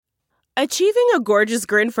Achieving a gorgeous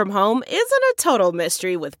grin from home isn't a total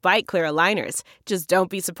mystery with Byte Clear aligners. Just don't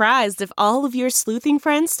be surprised if all of your sleuthing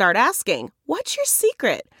friends start asking, "What's your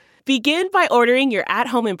secret?" Begin by ordering your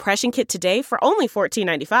at-home impression kit today for only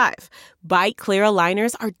 $14.95. Byte Clear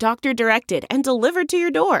aligners are doctor-directed and delivered to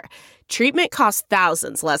your door. Treatment costs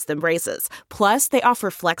thousands less than braces. Plus, they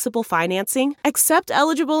offer flexible financing, accept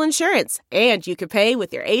eligible insurance, and you can pay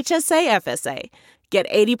with your HSA FSA. Get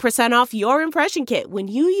 80% off your impression kit when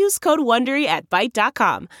you use code WONDERY at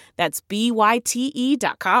Byte.com. That's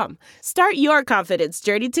BYTE.com. Start your confidence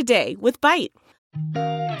journey today with Byte.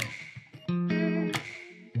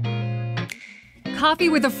 Coffee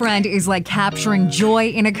with a friend is like capturing joy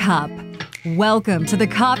in a cup. Welcome to the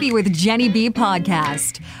Coffee with Jenny B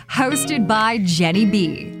podcast, hosted by Jenny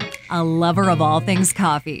B, a lover of all things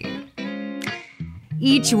coffee.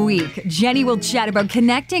 Each week, Jenny will chat about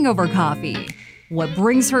connecting over coffee, what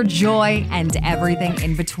brings her joy, and everything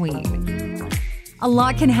in between. A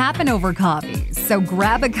lot can happen over coffee, so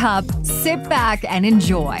grab a cup, sit back, and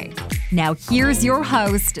enjoy. Now here's your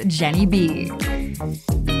host, Jenny B.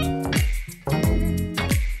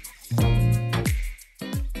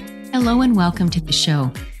 Hello and welcome to the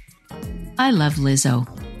show. I love Lizzo.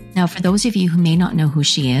 Now, for those of you who may not know who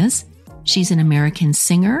she is, she's an American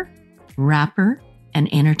singer, rapper,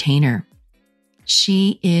 and entertainer.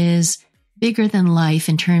 She is bigger than life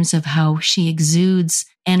in terms of how she exudes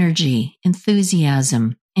energy,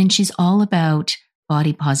 enthusiasm, and she's all about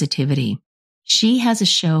body positivity. She has a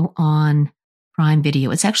show on Prime Video.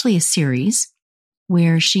 It's actually a series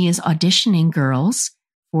where she is auditioning girls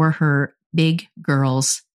for her Big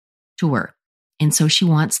Girls tour. And so she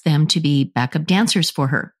wants them to be backup dancers for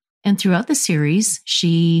her. And throughout the series,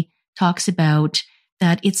 she talks about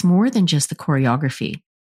that it's more than just the choreography.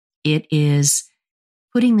 It is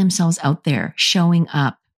putting themselves out there, showing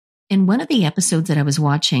up. In one of the episodes that I was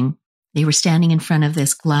watching, they were standing in front of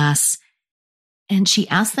this glass, and she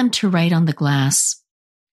asked them to write on the glass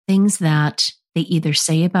things that they either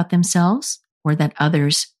say about themselves or that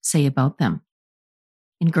others say about them.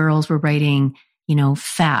 And girls were writing,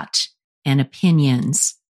 fat and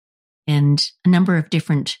opinions and a number of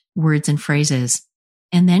different words and phrases.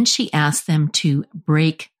 And then she asked them to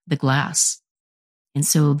break the glass. And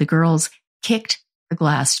so the girls kicked the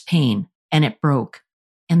glass pane and it broke.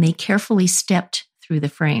 And they carefully stepped through the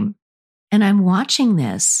frame. And I'm watching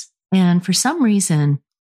this, and for some reason,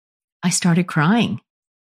 I started crying.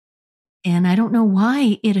 And I don't know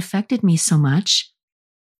why it affected me so much.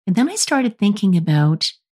 And then I started thinking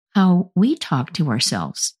about how we talk to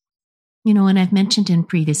ourselves. And I've mentioned in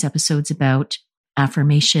previous episodes about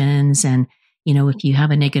affirmations and, if you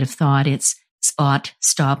have a negative thought, it's spot,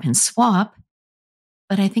 stop, and swap.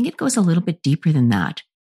 But I think it goes a little bit deeper than that.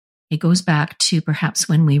 It goes back to perhaps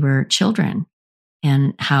when we were children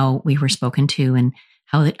and how we were spoken to and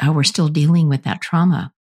how we're still dealing with that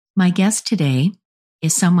trauma. My guest today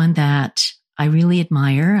is someone that I really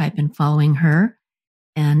admire. I've been following her,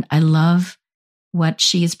 and I love what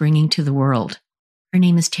she is bringing to the world. Her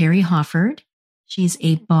name is Terry Hofford. She's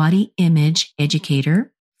a body image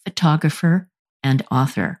educator, photographer, and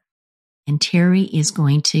author. And Terry is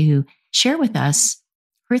going to share with us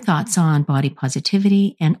her thoughts on body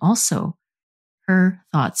positivity and also her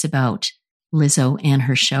thoughts about Lizzo and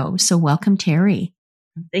her show. So welcome, Terry.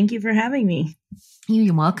 Thank you for having me.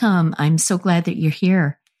 You're welcome. I'm so glad that you're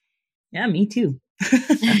here. Yeah, me too.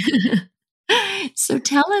 So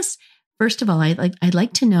tell us, first of all, I'd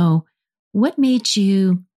like to know what made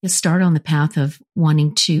you start on the path of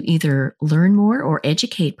wanting to either learn more or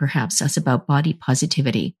educate perhaps us about body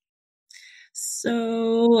positivity.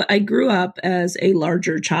 So I grew up as a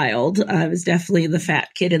larger child. I was definitely the fat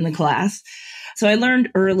kid in the class. So I learned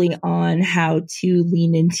early on how to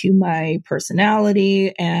lean into my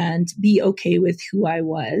personality and be okay with who I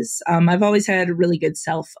was. I've always had a really good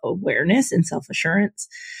self-awareness and self-assurance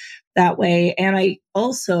that way. And I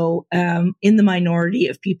also am in the minority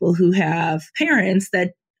of people who have parents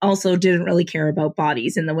that also didn't really care about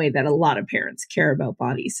bodies in the way that a lot of parents care about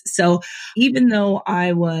bodies. So even though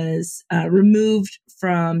I was removed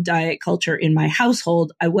from diet culture in my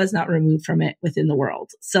household, I was not removed from it within the world.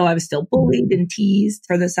 So I was still bullied and teased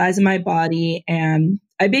for the size of my body. And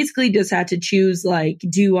I basically just had to choose,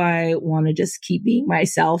 do I want to just keep being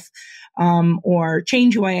myself or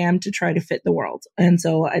change who I am to try to fit the world? And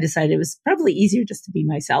so I decided it was probably easier just to be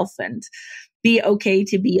myself and be okay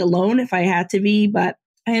to be alone if I had to be. But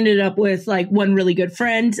I ended up with like one really good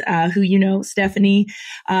friend, who, Stephanie,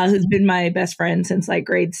 who's been my best friend since like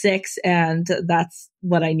grade 6. And that's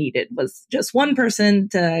what I needed, was just one person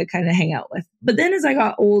to kind of hang out with. But then as I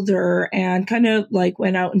got older and kind of like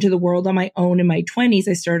went out into the world on my own in my 20s,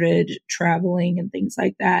 I started traveling and things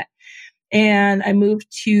like that. And I moved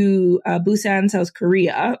to Busan, South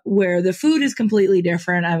Korea, where the food is completely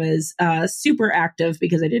different. I was super active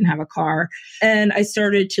because I didn't have a car. And I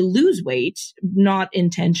started to lose weight, not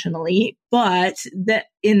intentionally, but that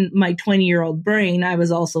in my 20-year-old brain, I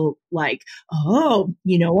was also like, oh,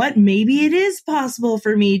 you know what? Maybe it is possible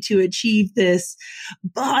for me to achieve this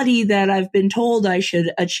body that I've been told I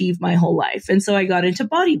should achieve my whole life. And so I got into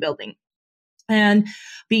bodybuilding and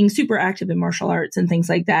being super active in martial arts and things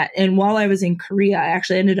like that. And while I was in Korea, I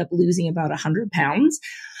actually ended up losing about 100 pounds,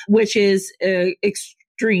 which is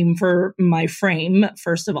extreme for my frame,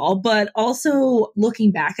 first of all. But also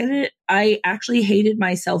looking back at it, I actually hated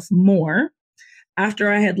myself more after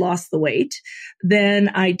I had lost the weight than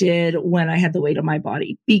I did when I had the weight on my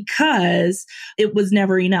body, because it was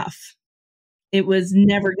never enough. It was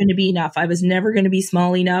never going to be enough. I was never going to be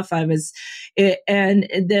small enough. And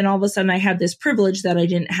then all of a sudden I had this privilege that I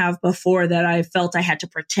didn't have before that I felt I had to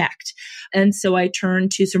protect. And so I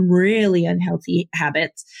turned to some really unhealthy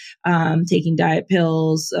habits, taking diet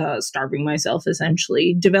pills, starving myself,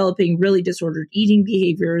 essentially, developing really disordered eating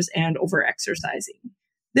behaviors and over-exercising.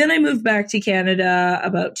 Then I moved back to Canada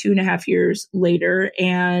about 2.5 years later.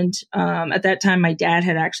 And at that time, my dad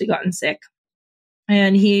had actually gotten sick.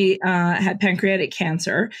 And he had pancreatic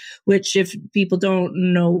cancer, which, if people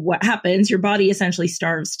don't know what happens, your body essentially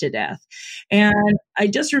starves to death. And I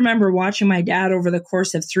just remember watching my dad over the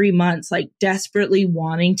course of 3 months, like desperately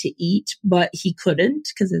wanting to eat, but he couldn't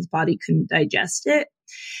because his body couldn't digest it.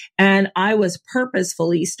 And I was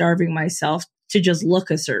purposefully starving myself to just look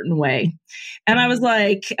a certain way. And I was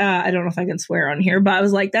like, I don't know if I can swear on here, but I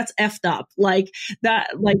was like, that's effed up.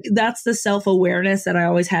 That's the self-awareness that I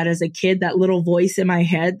always had as a kid, that little voice in my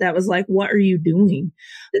head that was like, what are you doing?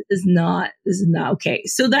 This is not okay.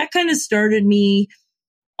 So that kind of started me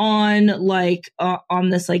on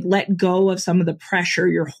this, let go of some of the pressure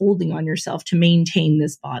you're holding on yourself to maintain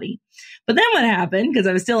this body. But then what happened, because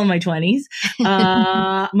I was still in my 20s,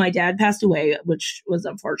 my dad passed away, which was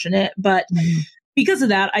unfortunate. But because of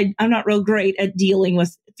that, I'm not real great at dealing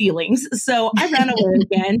with feelings. So I ran away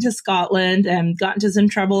again to Scotland and got into some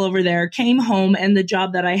trouble over there, came home, and the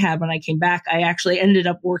job that I had when I came back, I actually ended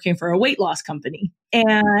up working for a weight loss company.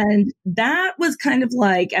 And that was kind of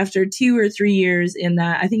like, after 2 or 3 years in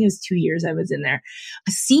that, I think it was 2 years I was in there,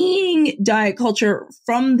 seeing diet culture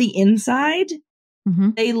from the inside.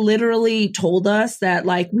 Mm-hmm. They literally told us that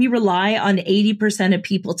we rely on 80% of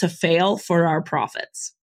people to fail for our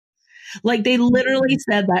profits. They literally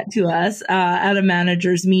said that to us at a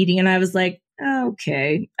manager's meeting. And I was like,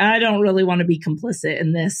 okay, I don't really want to be complicit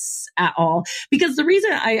in this at all. Because the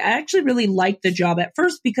reason I actually really liked the job at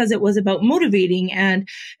first, because it was about motivating and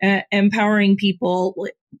empowering people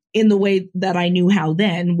in the way that I knew how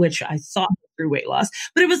then, which I thought through weight loss.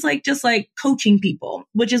 But it was just coaching people,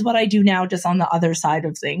 which is what I do now, just on the other side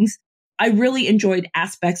of things. I really enjoyed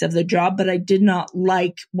aspects of the job, but I did not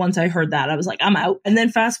once I heard that, I was like, I'm out. And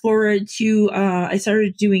then fast forward to, I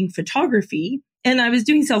started doing photography, and I was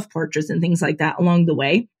doing self-portraits and things like that along the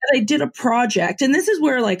way. And I did a project, and this is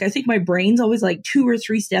where I think my brain's always 2 or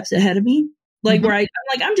 3 steps ahead of me. Mm-hmm. Where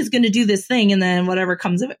I'm just going to do this thing, and then whatever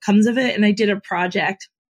comes of it, comes of it. And I did a project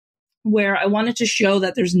where I wanted to show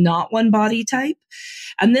that there's not one body type.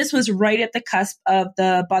 And this was right at the cusp of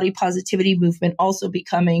the body positivity movement also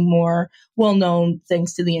becoming more well-known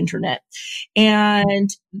thanks to the internet. And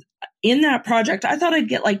in that project, I thought I'd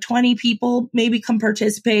get 20 people, maybe come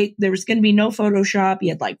participate. There was going to be no Photoshop.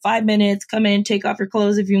 You had 5 minutes, come in, take off your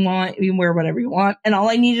clothes if you want, you can wear whatever you want. And all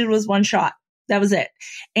I needed was one shot. That was it.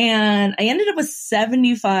 And I ended up with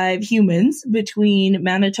 75 humans between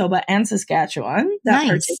Manitoba and Saskatchewan that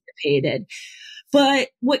participated. But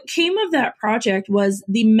what came of that project was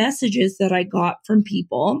the messages that I got from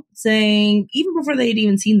people saying, even before they had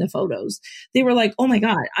even seen the photos, they were like, oh my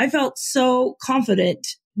God, I felt so confident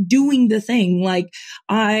doing the thing.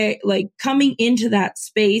 I coming into that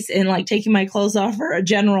space and taking my clothes off for a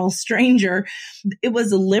general stranger. It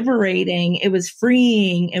was liberating. It was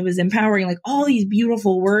freeing. It was empowering. All these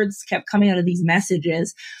beautiful words kept coming out of these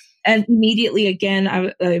messages. And immediately,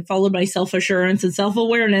 again, I followed my self-assurance and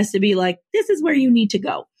self-awareness to be this is where you need to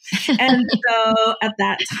go. And so at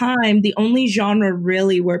that time, the only genre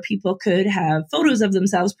really where people could have photos of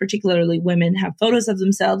themselves, particularly women, have photos of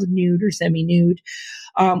themselves nude or semi-nude,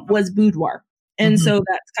 was boudoir. And so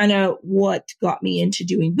that's kind of what got me into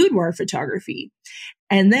doing boudoir photography.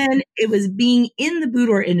 And then it was being in the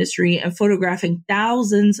boudoir industry and photographing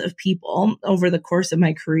thousands of people over the course of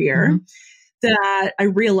my career that I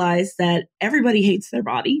realized that everybody hates their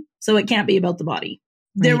body. So it can't be about the body.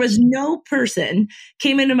 Right. There was no person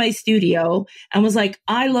came into my studio and was like,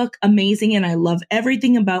 I look amazing and I love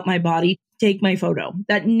everything about my body. Take my photo.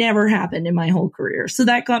 That never happened in my whole career. So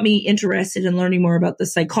that got me interested in learning more about the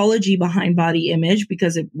psychology behind body image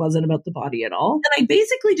because it wasn't about the body at all. And I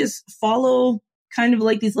basically just follow kind of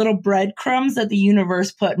like these little breadcrumbs that the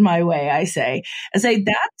universe put in my way, I say, that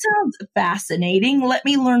sounds fascinating. Let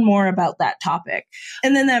me learn more about that topic.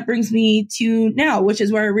 And then that brings me to now, which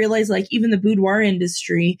is where I realized like even the boudoir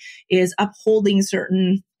industry is upholding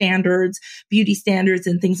certain standards, beauty standards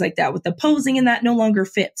and things like that with the posing, and that no longer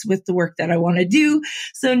fits with the work that I want to do.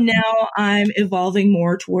 So now I'm evolving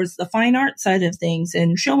more towards the fine art side of things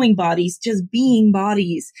and showing bodies, just being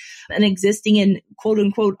bodies and existing in quote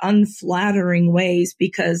unquote unflattering ways,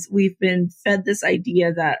 because we've been fed this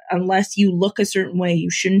idea that unless you look a certain way, you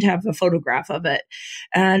shouldn't have a photograph of it.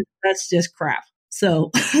 And that's just crap. So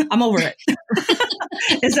I'm over it,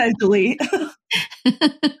 essentially.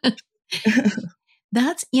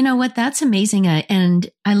 That's, you know what, that's amazing. And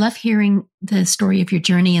I love hearing the story of your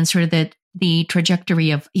journey and sort of the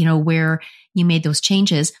trajectory of, you know, where you made those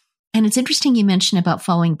changes. And it's interesting you mentioned about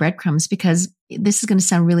following breadcrumbs, because this is going to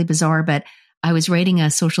sound really bizarre, but I was writing a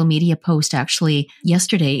social media post actually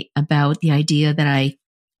yesterday about the idea that I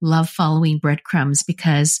love following breadcrumbs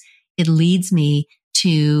because it leads me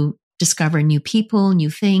to discover new people, new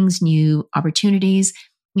things, new opportunities.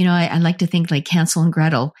 You know, I like to think like Hansel and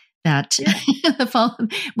Gretel, that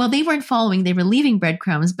well, they weren't following, they were leaving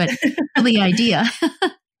breadcrumbs, but the idea.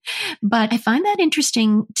 But I find that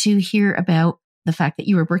interesting to hear about the fact that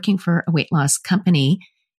you were working for a weight loss company.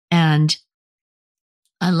 And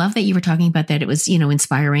I love that you were talking about that. It was, you know,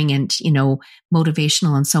 inspiring and, you know,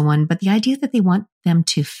 motivational and so on. But the idea that they want them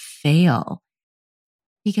to fail,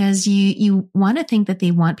 because you want to think that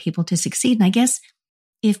they want people to succeed. And I guess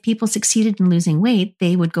if people succeeded in losing weight,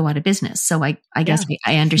 they would go out of business. So I guess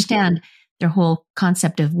I understand their whole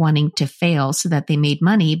concept of wanting to fail so that they made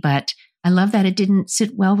money. But I love that it didn't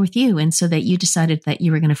sit well with you. And so that you decided that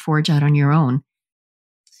you were going to forge out on your own.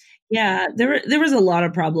 Yeah, there was a lot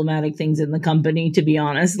of problematic things in the company, to be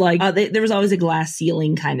honest. Like there was always a glass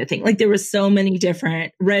ceiling kind of thing. Like there was so many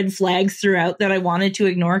different red flags throughout that I wanted to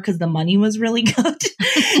ignore because the money was really good.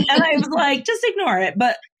 And I was like, just ignore it.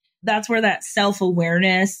 But that's where that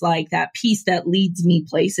self-awareness, like that piece that leads me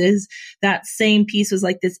places, that same piece was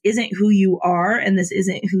like, this isn't who you are and this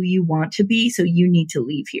isn't who you want to be. So you need to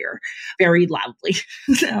leave here very loudly.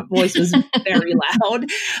 That voice was very loud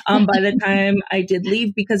by the time I did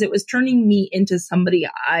leave, because it was turning me into somebody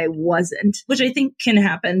I wasn't, which I think can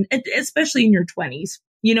happen, especially in your 20s.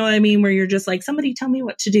 You know what I mean? Where you're just like, somebody tell me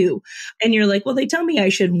what to do. And you're like, well, they tell me I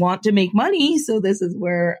should want to make money. So this is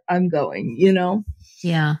where I'm going, you know?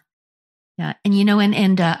 Yeah. Yeah. And, you know,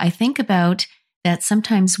 and I think about that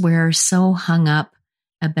sometimes we're so hung up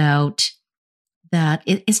about that.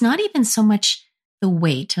 It's not even so much the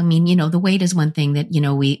weight. I mean, you know, the weight is one thing that, you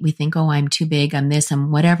know, we think, oh, I'm too big, I'm this, I'm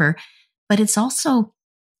whatever. But it's also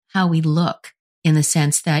how we look, in the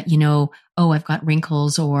sense that, you know, oh, I've got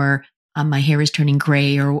wrinkles, or my hair is turning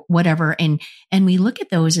gray, or whatever. And we look at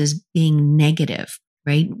those as being negative,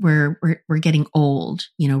 right? We're getting old,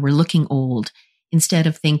 you know, we're looking old, instead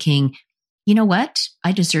of thinking, you know what?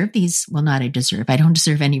 I deserve these. Well, not I deserve. I don't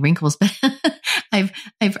deserve any wrinkles, but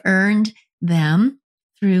I've earned them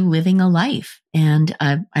through living a life, and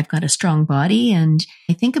I've got a strong body. And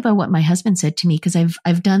I think about what my husband said to me, because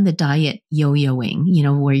I've done the diet yo-yoing, you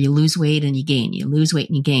know, where you lose weight and you gain, you lose weight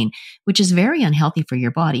and you gain, which is very unhealthy for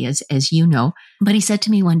your body, as you know. But he said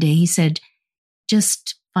to me one day, he said,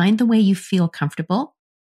 just find the way you feel comfortable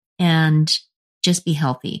and just be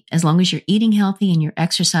healthy. As long as you're eating healthy and you're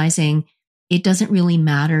exercising, it doesn't really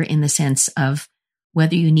matter in the sense of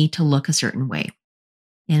whether you need to look a certain way.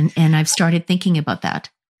 And I've started thinking about that.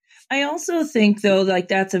 I also think, though, like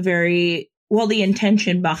that's the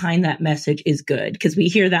intention behind that message is good, because we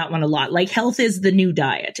hear that one a lot. Like health is the new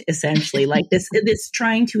diet, essentially, like this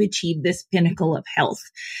trying to achieve this pinnacle of health.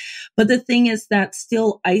 But the thing is that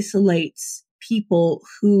still isolates people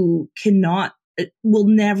who will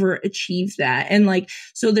never achieve that. And like,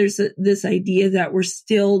 so there's this idea that we're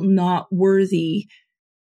still not worthy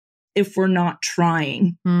if we're not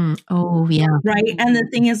trying. Oh, yeah. Right. And the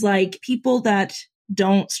thing is, like, people that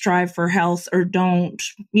don't strive for health or don't,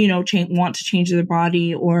 want to change their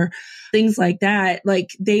body or things like that,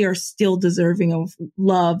 like they are still deserving of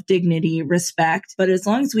love, dignity, respect. But as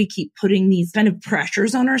long as we keep putting these kind of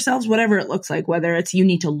pressures on ourselves, whatever it looks like, whether it's you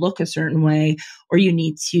need to look a certain way or you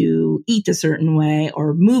need to eat a certain way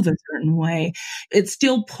or move a certain way, it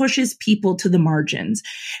still pushes people to the margins.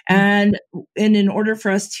 And in order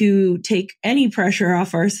for us to take any pressure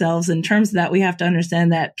off ourselves in terms of that, we have to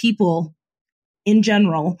understand that people in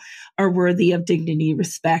general are worthy of dignity,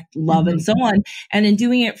 respect, love, and so on. And in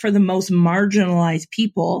doing it for the most marginalized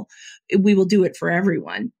people, we will do it for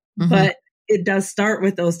everyone. But it does start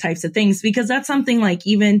with those types of things, because that's something like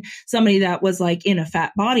even somebody that was like in a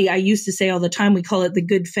fat body, I used to say all the time, we call it the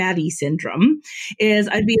good fatty syndrome, is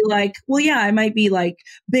I'd be like, well, yeah, I might be like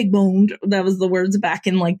big boned. That was the words back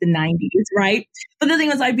in like the 90s, right? But the thing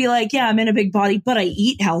was, I'd be like, yeah, I'm in a big body, but I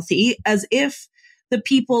eat healthy, as if the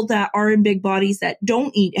people that are in big bodies that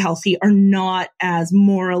don't eat healthy are not as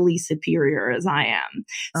morally superior as I am.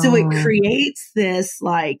 So it creates this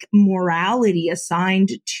like morality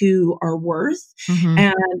assigned to our worth.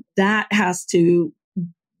 And that has to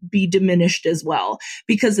be diminished as well.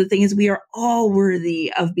 Because the thing is, we are all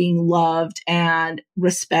worthy of being loved and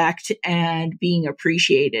respect and being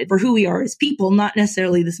appreciated for who we are as people, not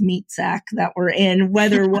necessarily this meat sack that we're in,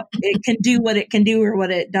 whether it can do what it can do or what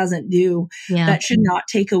it doesn't do. Yeah. That should not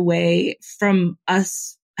take away from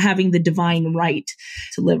us having the divine right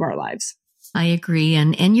to live our lives. I agree.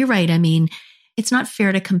 And you're right. I mean, it's not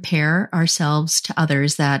fair to compare ourselves to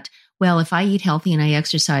others that, well, if I eat healthy and I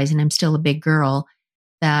exercise and I'm still a big girl,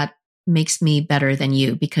 that makes me better than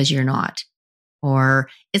you because you're not. Or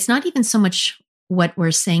it's not even so much what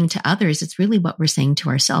we're saying to others. It's really what we're saying to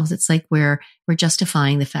ourselves. It's like we're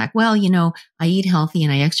justifying the fact, well, I eat healthy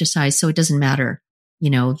and I exercise, so it doesn't matter,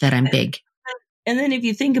 that I'm big. And then if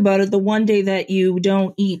you think about it, the one day that you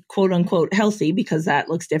don't eat quote unquote healthy, because that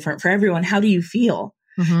looks different for everyone, how do you feel?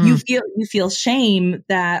 You feel shame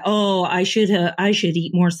that, oh, I should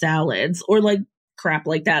eat more salads, or like crap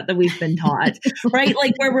like that we've been taught, right?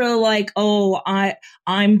 Like where we're like, oh,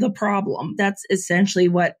 I'm the problem. That's essentially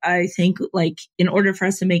what I think, like, in order for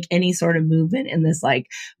us to make any sort of movement in this like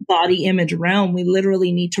body image realm, we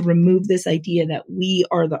literally need to remove this idea that we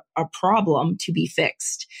are a problem to be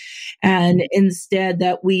fixed. And instead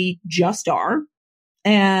that we just are.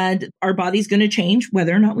 And our body's going to change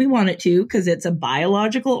whether or not we want it to, because it's a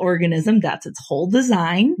biological organism. That's its whole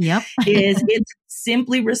design. Yep. It's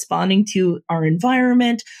simply responding to our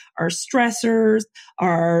environment, our stressors,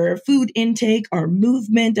 our food intake, our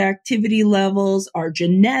movement activity levels, our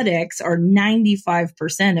genetics are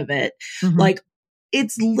 95% of it. Like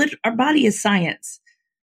our body is science.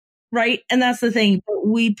 Right. And that's the thing.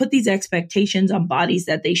 We put these expectations on bodies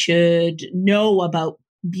that they should know about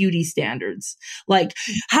beauty standards. Like,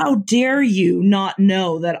 how dare you not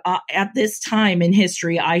know that at this time in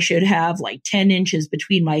history, I should have like 10 inches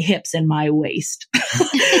between my hips and my waist.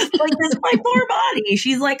 Like, that's my poor body.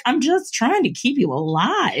 She's like, I'm just trying to keep you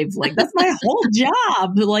alive. Like, that's my whole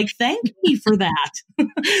job. Like, thank me for that.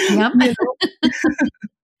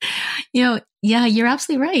 Yep. Yeah, you're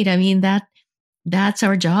absolutely right. I mean, that's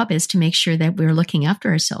our job, is to make sure that we're looking after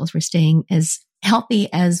ourselves. We're staying as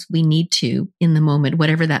healthy as we need to in the moment,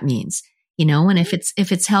 whatever that means, and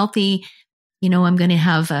if it's healthy, I'm going to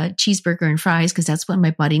have a cheeseburger and fries because that's what my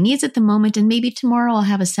body needs at the moment. And maybe tomorrow I'll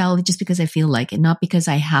have a salad just because I feel like it, not because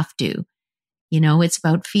I have to. It's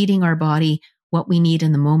about feeding our body what we need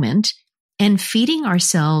in the moment and feeding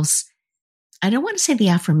ourselves. I don't want to say the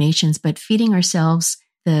affirmations, but feeding ourselves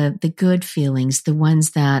the good feelings, the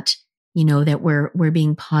ones that, that we're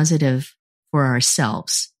being positive for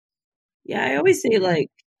ourselves. Yeah, I always say, like,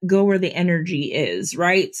 go where the energy is,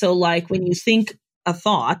 right? So like when you think a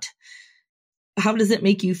thought, how does it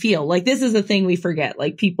make you feel? Like, this is a thing we forget.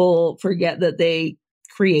 Like, people forget that they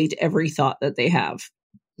create every thought that they have.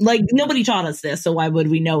 Like, nobody taught us this, so why would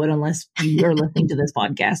we know it unless you are listening to this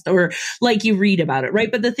podcast or like you read about it,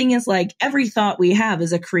 right? But the thing is, like, every thought we have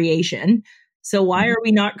is a creation. So why are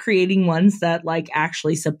we not creating ones that like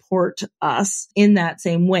actually support us in that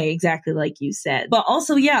same way? Exactly like you said. But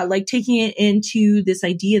also, yeah, like taking it into this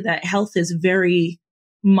idea that health is very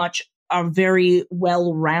much a very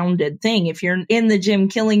well-rounded thing. If you're in the gym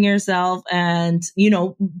killing yourself and,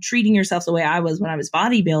 treating yourself the way I was when I was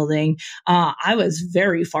bodybuilding, I was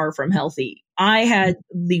very far from healthy. I had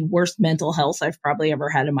the worst mental health I've probably ever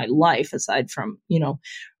had in my life, aside from,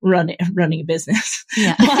 running a business.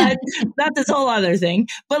 Yeah. But that's a whole other thing.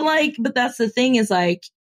 But that's the thing is, like,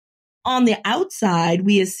 on the outside,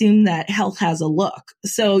 we assume that health has a look.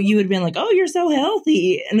 So you would have been like, oh, you're so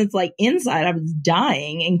healthy. And it's like inside I was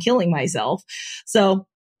dying and killing myself. So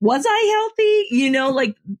was I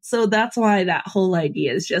healthy? So that's why that whole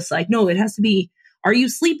idea is just like, no, it has to be, are you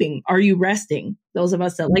sleeping? Are you resting? Those of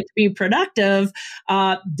us that like to be productive,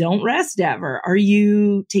 don't rest ever. Are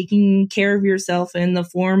you taking care of yourself in the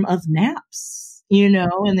form of naps, in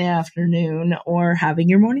the afternoon, or having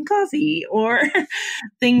your morning coffee or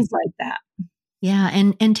things like that? Yeah.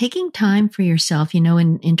 And taking time for yourself,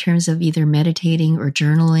 in terms of either meditating or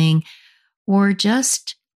journaling or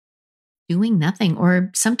just doing nothing,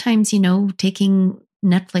 or sometimes, taking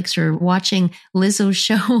Netflix or watching Lizzo's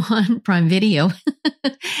show on Prime Video.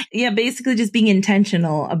 Yeah, basically just being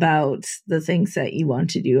intentional about the things that you want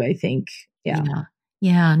to do, I think. Yeah.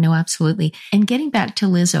 Yeah, no, absolutely. And getting back to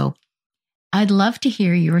Lizzo, I'd love to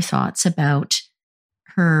hear your thoughts about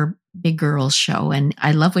her Big Girls show. And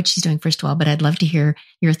I love what she's doing, first of all, but I'd love to hear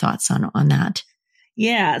your thoughts on that.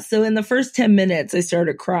 Yeah. So in the first 10 minutes, I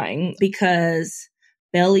started crying because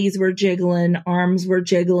bellies were jiggling, arms were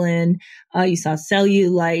jiggling. You saw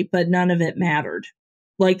cellulite, but none of it mattered.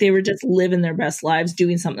 Like they were just living their best lives,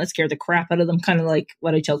 doing something that scared the crap out of them. Kind of like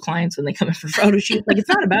what I tell clients when they come in for photo shoots. Like, it's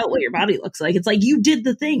not about what your body looks like. It's like, you did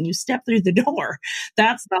the thing. You stepped through the door.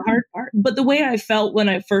 That's the hard part. But the way I felt when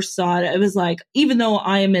I first saw it, it was like, even though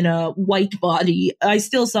I am in a white body, I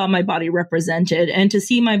still saw my body represented. And to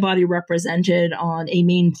see my body represented on a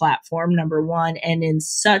main platform, number one, and in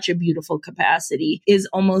such a beautiful capacity is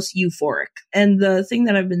almost euphoric. And the thing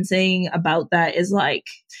that I've been saying about that is like,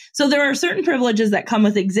 so there are certain privileges that come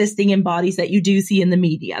with existing in bodies that you do see in the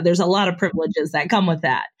media. There's a lot of privileges that come with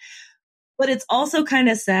that. But it's also kind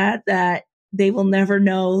of sad that they will never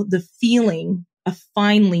know the feeling of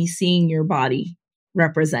finally seeing your body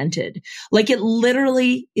represented. Like, it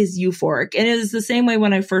literally is euphoric. And it was the same way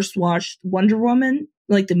when I first watched Wonder Woman,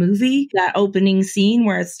 like the movie, that opening scene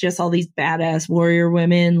where it's just all these badass warrior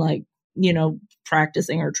women, like,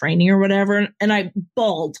 practicing or training or whatever. And I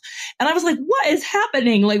bawled. And I was like, what is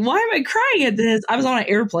happening? Like, why am I crying at this? I was on an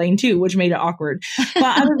airplane too, which made it awkward. But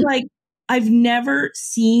I was like, I've never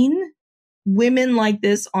seen women like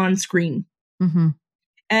this on screen. Mm-hmm.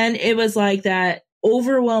 And it was like that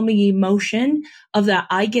overwhelming emotion of that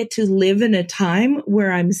I get to live in a time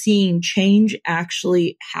where I'm seeing change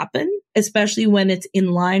actually happen, especially when it's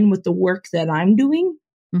in line with the work that I'm doing.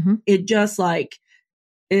 Mm-hmm. It just like,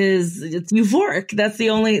 it's euphoric. That's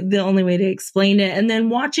the only way to explain it. And then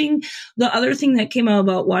watching the other thing that came out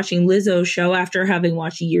about watching Lizzo's show, after having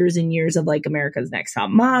watched years and years of like America's Next Top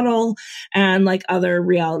Model and like other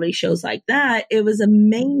reality shows like that, it was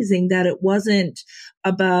amazing that it wasn't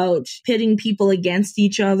about pitting people against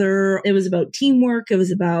each other. It was about teamwork. It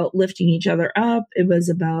was about lifting each other up. It was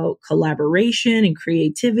about collaboration and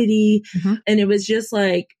creativity. Mm-hmm. And it was just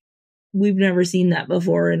like, we've never seen that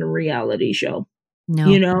before in a reality show.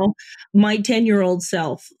 No. My 10-year-old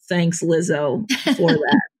self thanks Lizzo for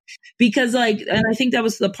that. Because and I think that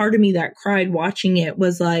was the part of me that cried watching it,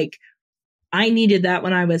 was like, I needed that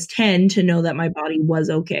when I was 10 to know that my body was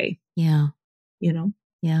okay. Yeah.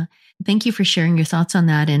 Yeah. Thank you for sharing your thoughts on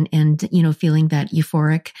that and feeling that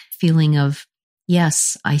euphoric feeling of,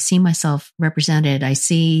 yes, I see myself represented. I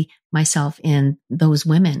see myself in those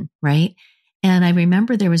women, right? And I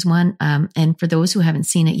remember there was one, and for those who haven't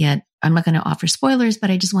seen it yet, I'm not going to offer spoilers, but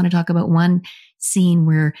I just want to talk about one scene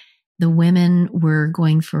where the women were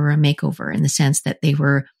going for a makeover, in the sense that they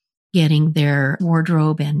were getting their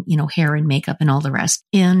wardrobe and, hair and makeup and all the rest.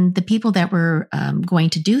 And the people that were going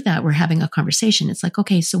to do that were having a conversation. It's like,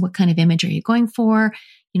 okay, so what kind of image are you going for?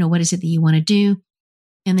 What is it that you want to do?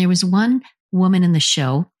 And there was one woman in the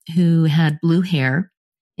show who had blue hair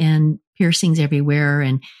and piercings everywhere.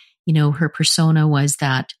 And her persona was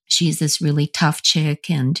that she's this really tough chick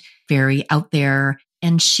and very out there.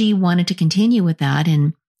 And she wanted to continue with that.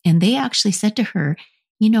 And they actually said to her,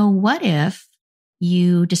 what if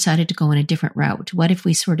you decided to go in a different route? What if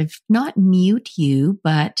we sort of not mute you,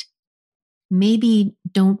 but maybe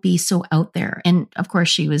don't be so out there? And of course,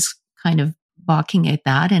 she was kind of balking at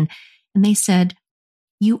that. And they said,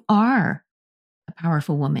 you are a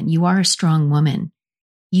powerful woman. You are a strong woman.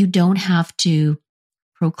 You don't have to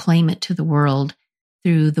proclaim it to the world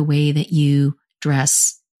through the way that you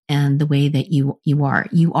dress and the way that you are.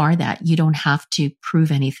 You are that. You don't have to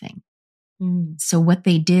prove anything. Mm. So what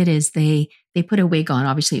they did is they put a wig on.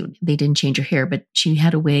 Obviously, they didn't change her hair, but she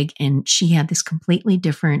had a wig and she had this completely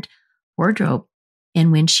different wardrobe.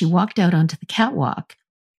 And when she walked out onto the catwalk,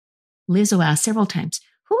 Lizzo asked several times,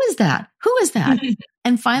 who is that? Who is that?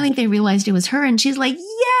 And finally they realized it was her. And she's like,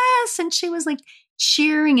 yes. And she was like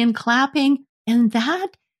cheering and clapping. And that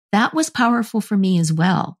that was powerful for me as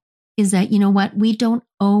well, is that, you know what, we don't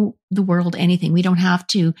owe the world anything. We don't have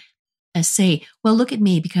to say, well, look at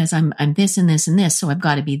me because I'm this and this and this, so I've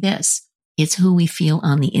got to be this. It's who we feel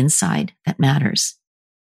on the inside that matters.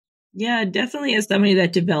 Yeah, definitely as somebody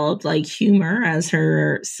that developed like humor as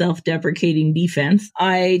her self-deprecating defense,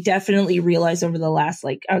 I definitely realized over the last,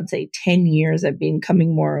 like, I would say 10 years, I've been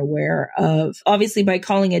becoming more aware of, obviously by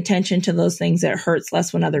calling attention to those things, it hurts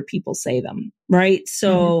less when other people say them, right?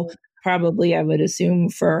 So probably I would assume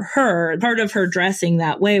for her, part of her dressing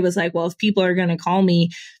that way was like, well, if people are going to call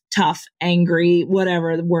me tough, angry,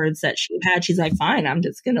 whatever the words that she had, she's like, fine, I'm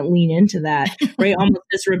just going to lean into that, right? Almost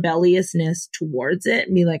this rebelliousness towards it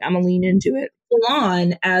and be like, I'm going to lean into it full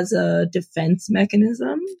on as a defense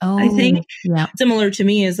mechanism. I think similar to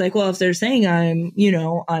me is like, well, if they're saying I'm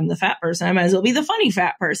the fat person, I might as well be the funny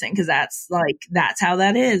fat person because that's how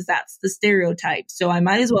that is. That's the stereotype. So I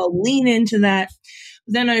might as well lean into that.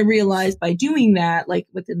 Then I realized by doing that, like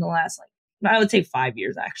within the last, I would say 5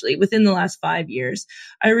 years, actually. Within the last 5 years,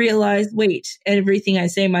 I realized, wait, everything I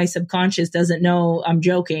say, my subconscious doesn't know I'm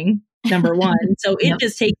joking, number one. So it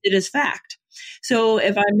just takes it as fact. So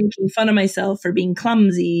if I'm making fun of myself for being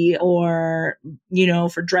clumsy or,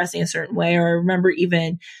 for dressing a certain way, or I remember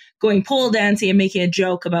even going pole dancing and making a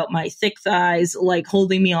joke about my thick thighs, like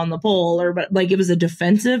holding me on the pole, but like it was a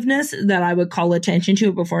defensiveness that I would call attention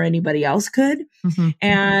to before anybody else could.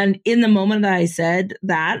 And in the moment that I said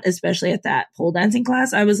that, especially at that pole dancing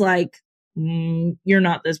class, I was like, you're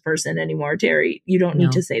not this person anymore, Terry. You don't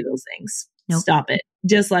need to say those things. Stop it.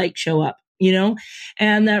 Just like show up,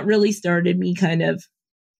 and that really started me kind of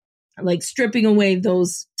like stripping away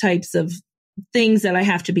those types of things that I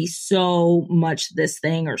have to be so much this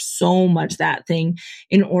thing or so much that thing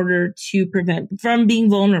in order to prevent from being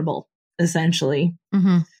vulnerable, essentially.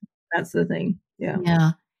 That's the thing.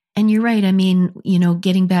 Yeah. And you're right. I mean,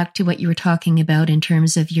 getting back to what you were talking about in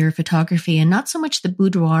terms of your photography and not so much the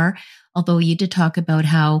boudoir, although you did talk about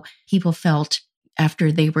how people felt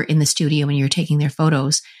after they were in the studio when you were taking their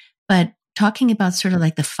photos, but talking about sort of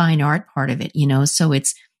like the fine art part of it, so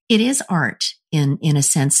it is art in a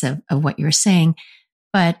sense of what you're saying,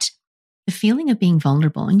 but the feeling of being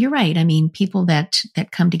vulnerable. And you're right. I mean, people that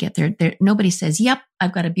come to get there, nobody says, yep,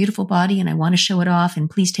 I've got a beautiful body and I want to show it off and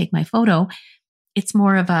please take my photo. It's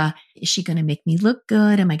more of is she going to make me look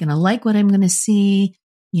good? Am I going to like what I'm going to see?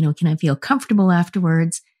 Can I feel comfortable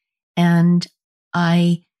afterwards? And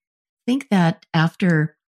I think that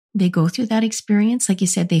after they go through that experience, like you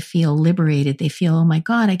said, they feel liberated. They feel, oh my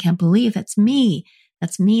God, I can't believe that's me.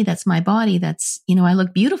 That's me. That's my body. That's, I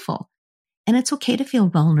look beautiful. And it's okay to feel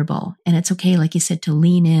vulnerable. And it's okay, like you said, to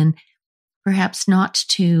lean in, perhaps not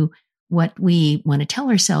to what we want to tell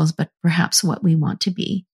ourselves, but perhaps what we want to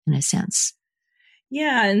be in a sense.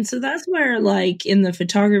 Yeah. And so that's where, like, in the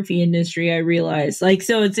photography industry, I realized, like,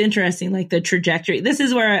 so it's interesting, like the trajectory. This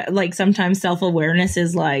is where, like, sometimes self-awareness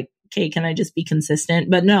is like, okay, can I just be consistent?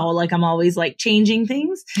 But no, like I'm always like changing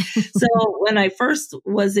things. So when I first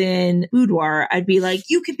was in boudoir, I'd be like,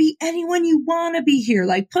 you can be anyone you want to be here.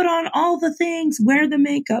 Like put on all the things, wear the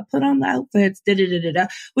makeup, put on the outfits,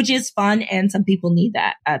 which is fun. And some people need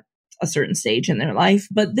that at a certain stage in their life.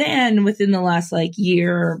 But then within the last like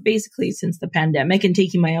year, basically since the pandemic and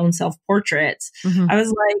taking my own self-portraits, I was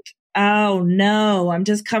like, oh no, I'm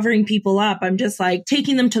just covering people up. I'm just like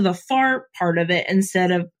taking them to the far part of it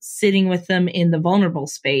instead of sitting with them in the vulnerable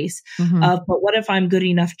space of, but what if I'm good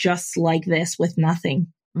enough just like this with nothing?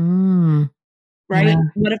 Right? Yeah.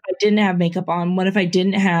 What if I didn't have makeup on? What if I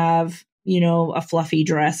didn't have, a fluffy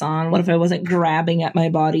dress on? What if I wasn't grabbing at my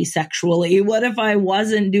body sexually? What if I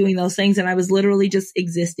wasn't doing those things and I was literally just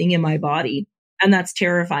existing in my body? And that's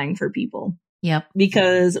terrifying for people. Yep.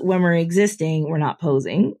 Because when we're existing, we're not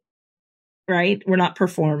posing. Right? We're not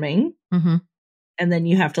performing. And then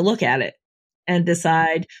you have to look at it and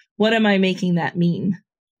decide, what am I making that mean?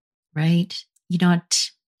 Right. You're not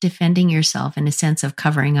defending yourself in a sense of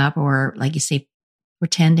covering up or, like you say,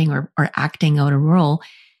 pretending or acting out a role.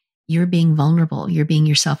 You're being vulnerable. You're being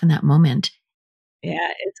yourself in that moment. Yeah,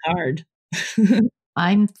 it's hard.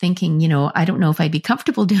 I'm thinking, I don't know if I'd be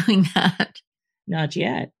comfortable doing that. Not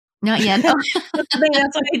yet. Not yet. That's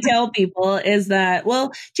what I tell people is that,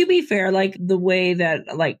 well, to be fair, like the way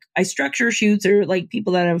that like I structure shoots or like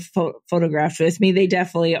people that have photographed with me, they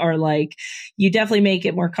definitely are like, you definitely make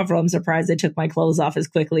it more comfortable. I'm surprised I took my clothes off as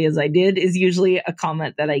quickly as I did is usually a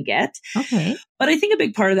comment that I get. Okay. But I think a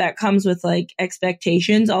big part of that comes with like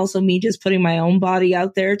expectations. Also me just putting my own body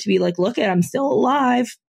out there to be like, look, I'm still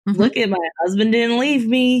alive. Look at my husband didn't leave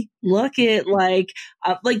me. Look at like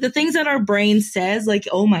the things that our brain says, like,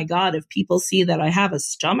 oh my God, if people see that I have a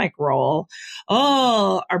stomach roll,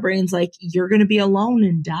 oh, our brain's like, you're going to be alone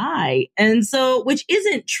and die. And so, which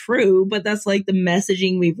isn't true, but that's like the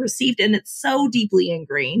messaging we've received. And it's so deeply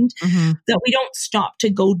ingrained that we don't stop to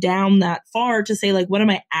go down that far to say, like, what am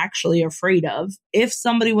I actually afraid of if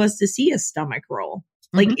somebody was to see a stomach roll?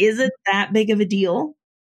 Like, is it that big of a deal?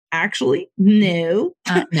 Actually, no.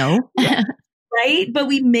 No. Right? But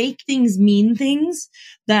we make things mean things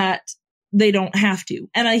that they don't have to.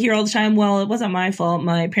 And I hear all the time, well, it wasn't my fault.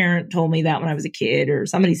 My parent told me that when I was a kid, or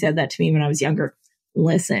somebody said that to me when I was younger.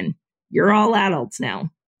 Listen, you're all adults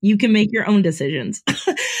now. You can make your own decisions.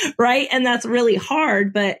 Right? And that's really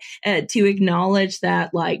hard. But to acknowledge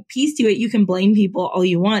that, like, piece to it, you can blame people all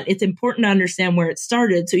you want. It's important to understand where it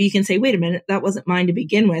started. So you can say, wait a minute, that wasn't mine to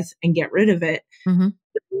begin with, and get rid of it.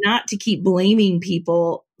 Not to keep blaming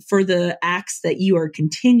people for the acts that you are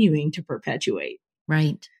continuing to perpetuate.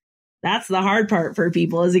 Right. That's the hard part for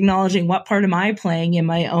people, is acknowledging what part am I playing in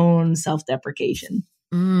my own self-deprecation.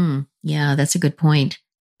 Yeah, that's a good point.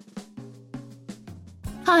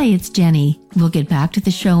 Hi, it's Jenny. We'll get back to the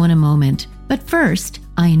show in a moment. But first,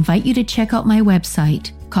 I invite you to check out my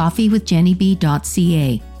website,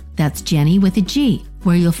 coffeewithjennyb.ca. That's Jenny with a G,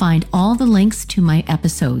 where you'll find all the links to my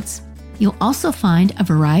episodes. You'll also find a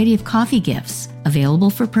variety of coffee gifts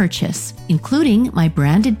available for purchase, including my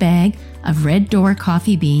branded bag of Red Door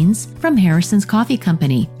coffee beans from Harrison's Coffee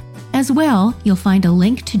Company. As well, you'll find a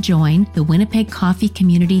link to join the Winnipeg Coffee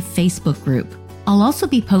Community Facebook group. I'll also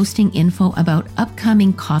be posting info about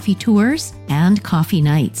upcoming coffee tours and coffee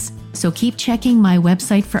nights, so keep checking my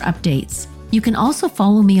website for updates. You can also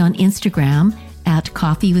follow me on Instagram at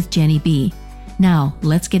Coffee with Jenny B. Now,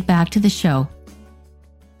 let's get back to the show.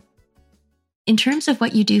 In terms of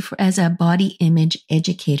what you do as a body image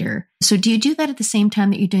educator, so do you do that at the same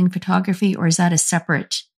time that you're doing photography, or is that a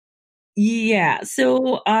separate? Yeah.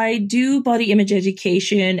 So I do body image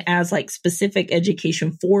education as like specific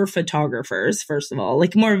education for photographers, first of all,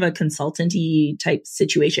 like more of a consultancy type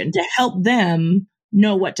situation to help them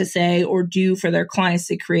know what to say or do for their clients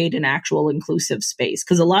to create an actual inclusive space.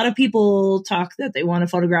 Because a lot of people talk that they want to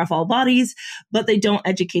photograph all bodies, but they don't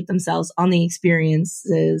educate themselves on the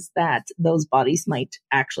experiences that those bodies might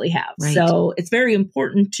actually have. Right. So it's very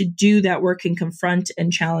important to do that work and confront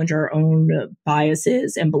and challenge our own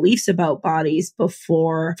biases and beliefs about bodies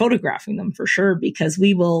before photographing them, for sure, because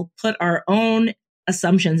we will put our own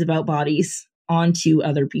assumptions about bodies onto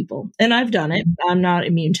other people. And I've done it. I'm not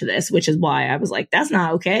immune to this, which is why I was like, that's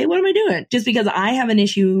not okay. What am I doing? Just because I have an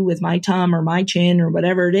issue with my tum or my chin or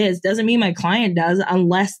whatever it is, doesn't mean my client does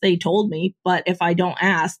unless they told me. But if I don't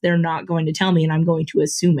ask, they're not going to tell me and I'm going to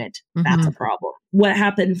assume it. That's a problem. What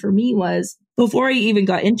happened for me was before I even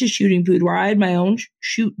got into shooting boudoir, I had my own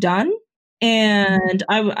shoot done. And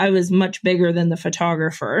I was much bigger than the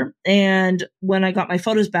photographer. And when I got my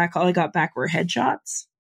photos back, all I got back were headshots.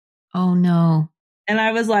 Oh, no. And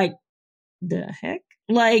I was like, the heck?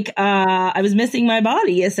 Like, I was missing my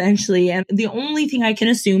body, essentially. And the only thing I can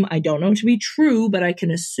assume, I don't know to be true, but I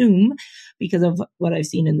can assume because of what I've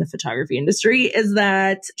seen in the photography industry, is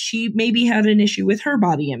that she maybe had an issue with her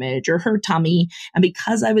body image or her tummy. And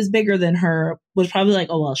because I was bigger than her, was probably like,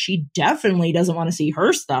 oh, well, she definitely doesn't want to see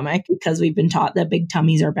her stomach because we've been taught that big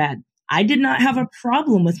tummies are bad. I did not have a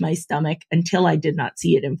problem with my stomach until I did not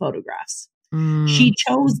see it in photographs. She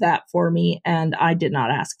chose that for me and I did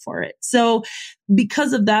not ask for it. So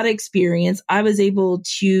because of that experience, I was able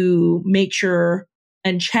to make sure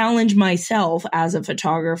and challenge myself as a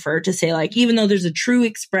photographer to say, like, even though there's a true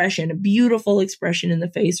expression, a beautiful expression in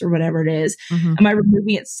the face or whatever it is, am I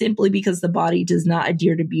removing it simply because the body does not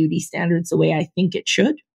adhere to beauty standards the way I think it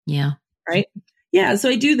should? Yeah. Right. Yeah. So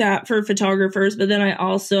I do that for photographers, but then I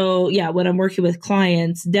also, when I'm working with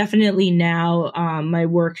clients, definitely now, my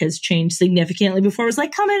work has changed significantly. Before it was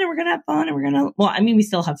like, come in and we're going to have fun and we're going to, well, I mean, we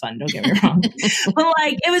still have fun. Don't get me wrong, but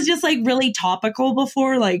like, it was just like really topical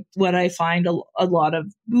before, like what I find a lot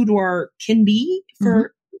of boudoir can be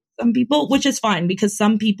for some people, which is fine because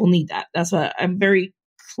some people need that. That's what I'm very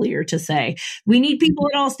clear to say. We need people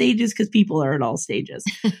at all stages because people are at all stages.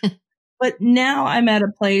 But now I'm at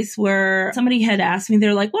a place where somebody had asked me,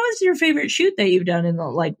 they're like, what was your favorite shoot that you've done in the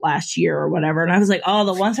like last year or whatever? And I was like, oh,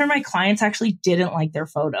 the ones where my clients actually didn't like their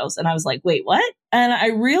photos. And I was like, wait, what? And I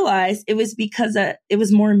realized it was because it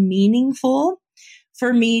was more meaningful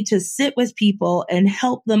for me to sit with people and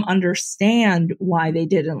help them understand why they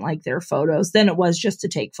didn't like their photos than it was just to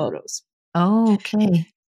take photos. Oh, okay.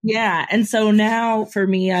 Yeah. And so now for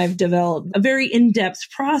me, I've developed a very in-depth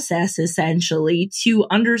process essentially to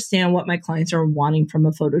understand what my clients are wanting from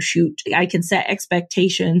a photo shoot. I can set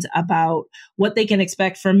expectations about what they can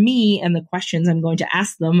expect from me and the questions I'm going to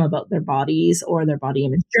ask them about their bodies or their body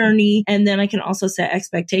image journey. And then I can also set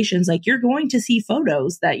expectations like you're going to see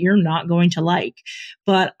photos that you're not going to like,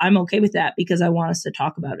 but I'm okay with that because I want us to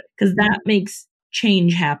talk about it because that makes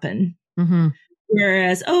change happen. Mm-hmm.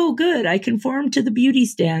 Whereas, oh, good, I conform to the beauty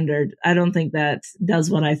standard. I don't think that does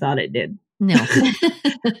what I thought it did. No.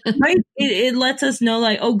 Right? It lets us know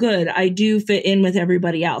like, oh, good, I do fit in with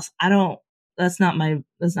everybody else. That's not my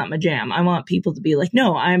jam. I want people to be like,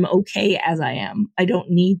 no, I'm okay as I am. I don't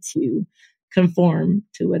need to conform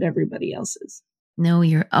to what everybody else is. No,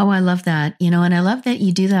 I love that. And I love that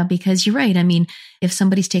you do that because you're right. I mean, if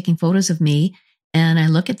somebody's taking photos of me, and I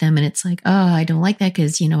look at them and it's like, oh, I don't like that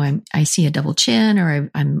because, I see a double chin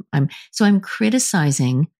or I'm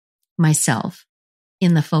criticizing myself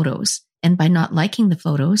in the photos. And by not liking the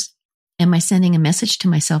photos, am I sending a message to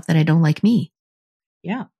myself that I don't like me?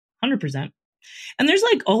 Yeah, 100%. And there's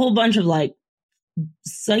like a whole bunch of like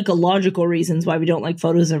psychological reasons why we don't like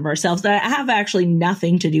photos of ourselves that have actually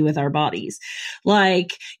nothing to do with our bodies.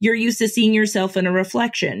 Like you're used to seeing yourself in a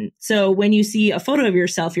reflection. So when you see a photo of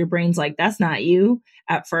yourself, your brain's like, that's not you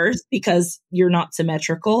at first because you're not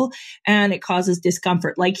symmetrical and it causes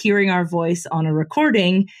discomfort. Like hearing our voice on a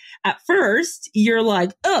recording, at first you're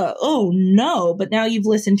like, oh no. But now you've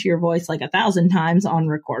listened to your voice like 1,000 times on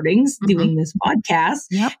recordings doing this podcast.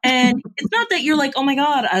 Yep. And it's not that you're like, oh my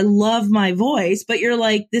God, I love my voice, but you're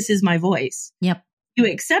like, this is my voice. Yep.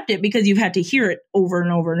 You accept it because you've had to hear it over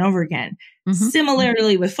and over and over again. Mm-hmm.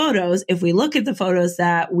 Similarly with photos, if we look at the photos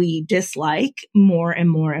that we dislike more and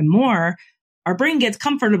more and more, our brain gets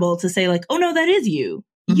comfortable to say like, oh no, that is you.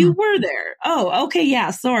 Mm-hmm. You were there. Oh, okay.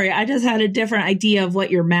 Yeah. Sorry. I just had a different idea of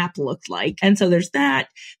what your map looked like. And so there's that.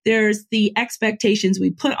 There's the expectations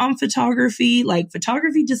we put on photography. Like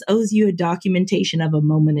photography just owes you a documentation of a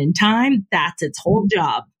moment in time. That's its whole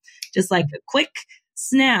job. Just like a quick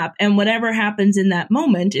snap. And whatever happens in that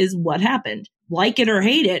moment is what happened. Like it or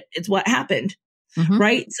hate it, it's what happened. Mm-hmm.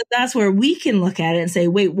 Right. So that's where we can look at it and say,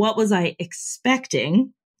 wait, what was I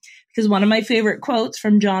expecting? Because one of my favorite quotes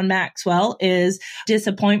from John Maxwell is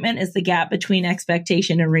disappointment is the gap between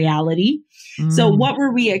expectation and reality. Mm. So what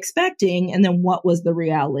were we expecting? And then what was the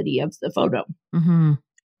reality of the photo? Mm-hmm.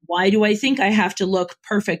 Why do I think I have to look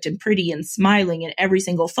perfect and pretty and smiling in every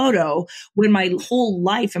single photo when my whole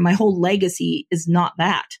life and my whole legacy is not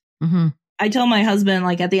that? Mm-hmm. I tell my husband,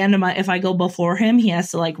 like at the end of if I go before him, he has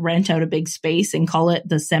to like rent out a big space and call it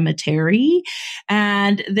the cemetery.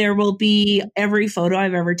 And there will be every photo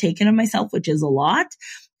I've ever taken of myself, which is a lot,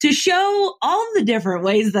 to show all the different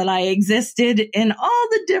ways that I existed in all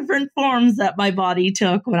the different forms that my body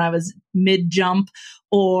took when I was mid-jump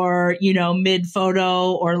or,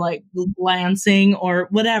 mid-photo or like glancing or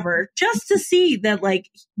whatever, just to see that like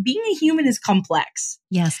being a human is complex.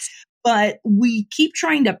 Yes. But we keep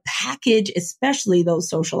trying to package, especially those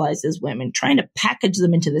socialized as women, trying to package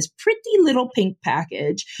them into this pretty little pink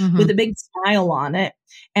package mm-hmm. with a big smile on it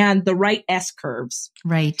and the right S curves.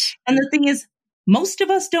 Right. And the thing is, most of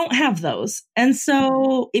us don't have those. And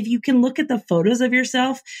so if you can look at the photos of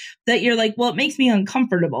yourself that you're like, well, it makes me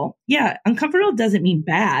uncomfortable. Yeah, uncomfortable doesn't mean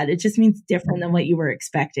bad. It just means different than what you were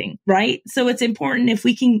expecting, right? So it's important if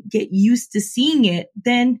we can get used to seeing it,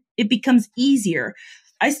 then it becomes easier.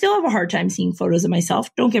 I still have a hard time seeing photos of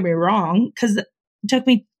myself. Don't get me wrong, because it took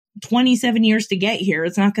me 27 years to get here.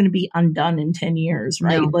 It's not going to be undone in 10 years,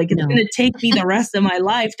 right? No, it's going to take me the rest of my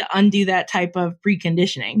life to undo that type of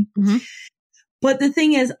preconditioning. Mm-hmm. But the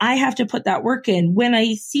thing is, I have to put that work in. When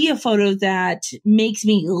I see a photo that makes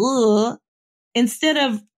me, instead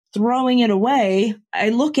of throwing it away, I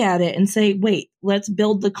look at it and say, wait, let's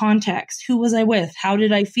build the context. Who was I with? How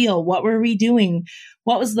did I feel? What were we doing?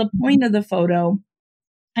 What was the point of the photo?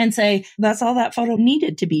 And say, that's all that photo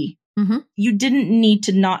needed to be. Mm-hmm. You didn't need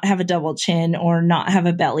to not have a double chin or not have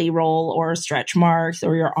a belly roll or stretch marks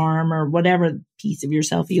or your arm or whatever piece of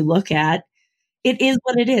yourself you look at. It is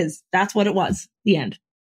what it is. That's what it was. The end.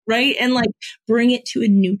 Right? And like bring it to a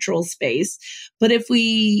neutral space. But if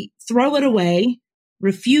we throw it away,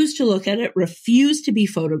 refuse to look at it, refuse to be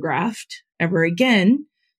photographed ever again,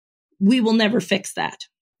 we will never fix that.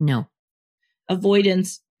 No.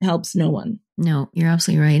 Avoidance helps no one. No, you're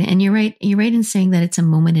absolutely right. And you're right. You're right in saying that it's a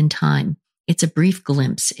moment in time. It's a brief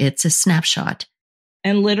glimpse. It's a snapshot.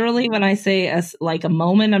 And literally when I say a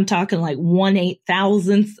moment, I'm talking like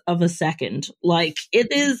 1/8,000th of a second. Like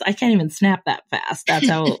it is, I can't even snap that fast. That's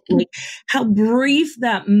how, how brief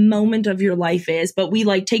that moment of your life is. But we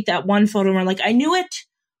take that one photo and we're like, I knew it.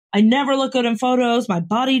 I never look good in photos. My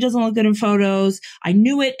body doesn't look good in photos. I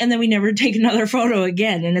knew it. And then we never take another photo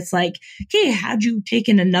again. And it's like, okay, had you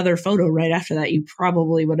taken another photo right after that, you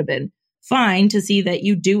probably would have been fine to see that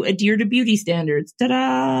you do adhere to beauty standards.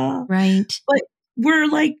 Ta-da! Right. But we're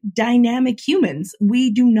like dynamic humans.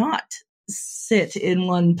 We do not sit in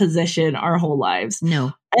one position our whole lives.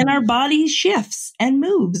 No. And our body shifts and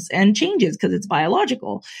moves and changes because it's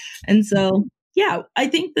biological. And so, yeah, I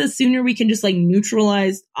think the sooner we can just like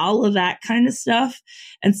neutralize all of that kind of stuff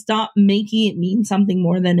and stop making it mean something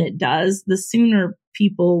more than it does, the sooner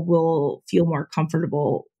people will feel more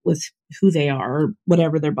comfortable with who they are or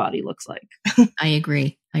whatever their body looks like. I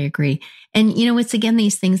agree. And, it's again,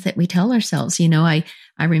 these things that we tell ourselves. I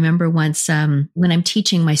remember once when I'm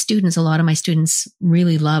teaching my students, a lot of my students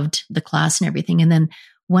really loved the class and everything. And then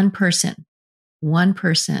one person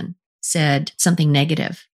said something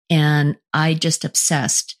negative, and I just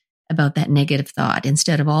obsessed about that negative thought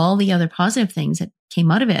instead of all the other positive things that came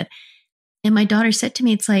out of it. And my daughter said to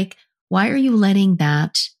me, it's like, why are you letting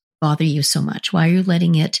that bother you so much? Why are you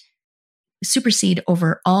letting it supersede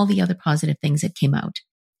over all the other positive things that came out?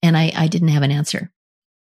 And I didn't have an answer.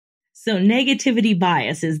 So negativity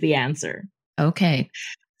bias is the answer. Okay.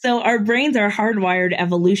 So our brains are hardwired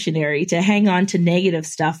evolutionary to hang on to negative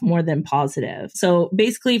stuff more than positive. So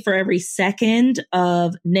basically for every second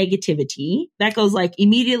of negativity, that goes like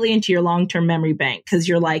immediately into your long-term memory bank because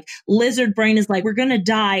you're like, lizard brain is like, we're going to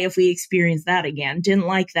die if we experience that again. Didn't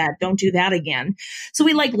like that. Don't do that again. So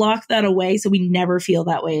we like lock that away so we never feel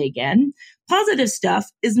that way again. Positive stuff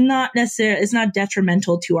is not necessarily, it's not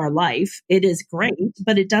detrimental to our life. It is great,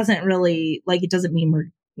 but it doesn't really, like, it doesn't mean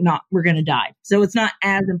we're going to die. So it's not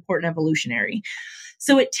as important evolutionary.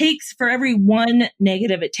 So it takes, for every one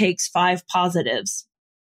negative, it takes 5 positives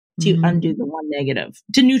to undo the one negative,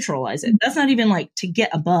 to neutralize it. That's not even like to get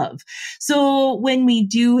above. So when we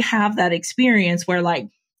do have that experience where like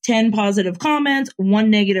 10 positive comments, 1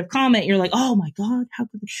 negative comment, you're like, oh my God, how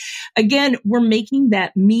could they? Again, we're making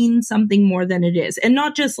that mean something more than it is. And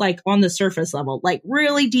not just like on the surface level, like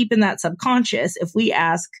really deep in that subconscious. If we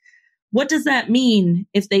ask, what does that mean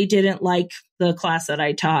if they didn't like the class that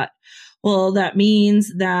I taught? Well, that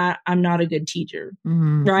means that I'm not a good teacher,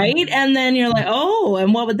 right? And then you're like, oh,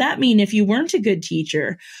 and what would that mean if you weren't a good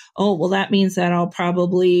teacher? Oh, well, that means that I'll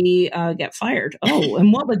probably get fired. Oh,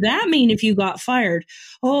 and what would that mean if you got fired?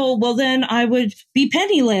 Oh, well, then I would be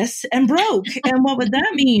penniless and broke. And what would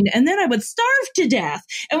that mean? And then I would starve to death.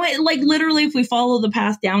 And like literally, if we follow the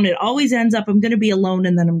path down, it always ends up, I'm going to be alone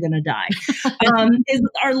and then I'm going to die.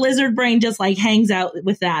 Our lizard brain just like hangs out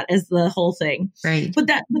with that as the whole thing. Right. But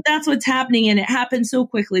that's what's happening, and it happens so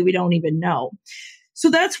quickly we don't even know. So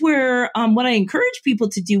that's where what I encourage people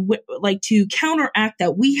to do, like to counteract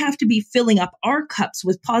that, we have to be filling up our cups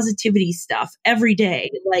with positivity stuff every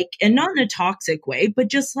day, like, and not in a toxic way, but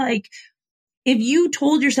just like, if you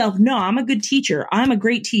told yourself, no, I'm a good teacher, I'm a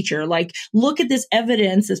great teacher, like, look at this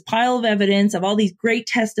evidence, this pile of evidence of all these great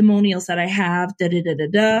testimonials that I have,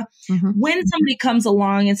 When somebody comes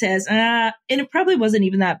along and says, and it probably wasn't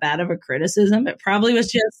even that bad of a criticism, it probably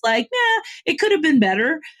was just like, it could have been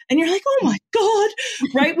better. And you're like, oh my God,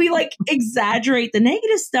 right? We like exaggerate the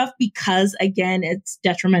negative stuff because, again, it's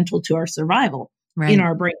detrimental to our survival in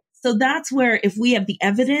our brain. So that's where, if we have the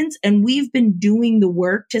evidence and we've been doing the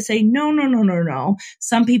work to say, no,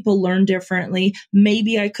 some people learn differently.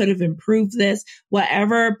 Maybe I could have improved this,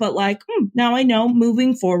 whatever. But like, now I know,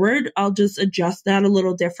 moving forward, I'll just adjust that a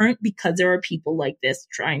little different because there are people like this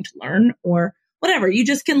trying to learn or whatever. You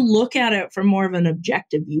just can look at it from more of an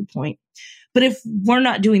objective viewpoint. But if we're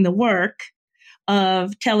not doing the work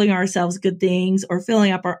of telling ourselves good things or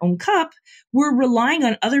filling up our own cup, we're relying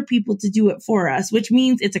on other people to do it for us, which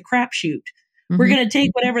means it's a crapshoot. We're going to take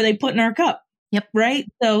whatever they put in our cup. Yep.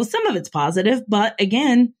 Right. So some of it's positive, but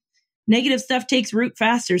again, negative stuff takes root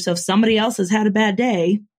faster. So if somebody else has had a bad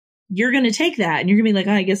day, you're going to take that and you're going to be like,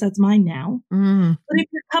 oh, I guess that's mine now. But if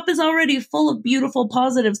your cup is already full of beautiful,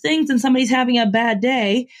 positive things and somebody's having a bad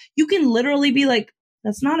day, you can literally be like,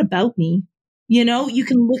 that's not about me. You know, you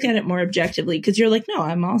can look at it more objectively because you're like, no,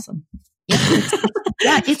 I'm awesome.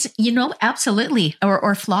 Yeah, it's, absolutely.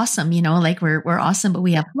 Or flawsome, like we're awesome, but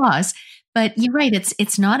we have flaws. But you're right.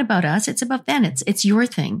 It's not about us. It's about them. It's your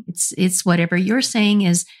thing. It's whatever you're saying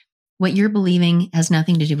is what you're believing has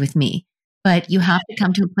nothing to do with me. But you have to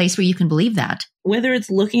come to a place where you can believe that. Whether it's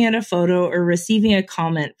looking at a photo or receiving a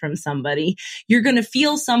comment from somebody, you're going to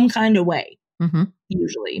feel some kind of way,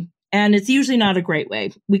 usually. And it's usually not a great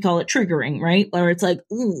way. We call it triggering, right? Or it's like,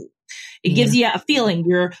 ooh, it gives you a feeling.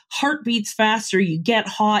 Your heart beats faster. You get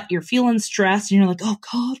hot. You're feeling stressed. And you're like, oh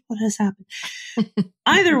God, what has happened?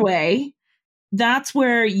 Either way, that's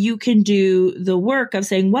where you can do the work of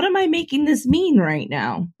saying, what am I making this mean right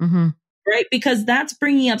now? Mm-hmm. Right? Because that's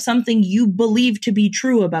bringing up something you believe to be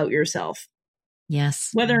true about yourself. Yes.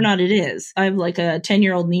 Whether or not it is. I have like a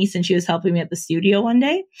 10-year-old niece and she was helping me at the studio one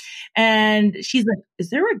day. And she's like, is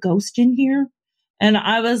there a ghost in here? And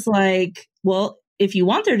I was like, well, if you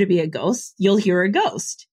want there to be a ghost, you'll hear a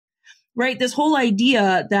ghost. Right? This whole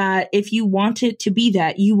idea that if you want it to be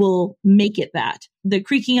that, you will make it that. The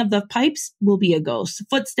creaking of the pipes will be a ghost.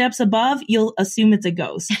 Footsteps above, you'll assume it's a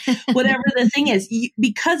ghost. Whatever the thing is,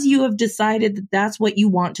 because you have decided that that's what you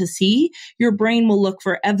want to see, your brain will look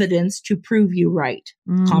for evidence to prove you right.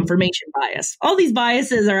 Confirmation bias. All these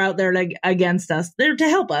biases are out there against us. They're to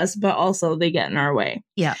help us, but also they get in our way.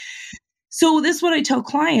 Yeah. So this is what I tell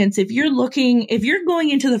clients. If you're going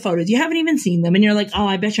into the photos, you haven't even seen them and you're like, oh,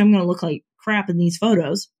 I bet you I'm going to look like crap in these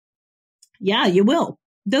photos. Yeah, you will.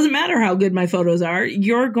 Doesn't matter how good my photos are.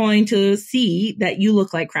 You're going to see that you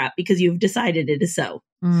look like crap because you've decided it is so.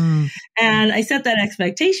 And I set that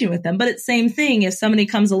expectation with them. But it's the same thing. If somebody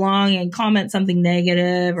comes along and comments something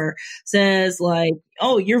negative or says like,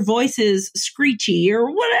 oh, your voice is screechy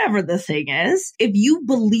or whatever the thing is, if you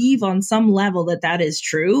believe on some level that that is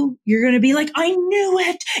true, you're going to be like, I knew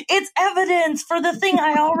it. It's evidence for the thing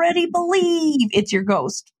I already believe. It's your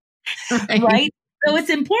ghost. Right? So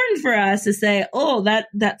it's important for us to say, oh,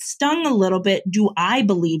 that stung a little bit. Do I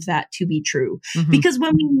believe that to be true? Because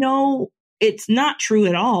when we know it's not true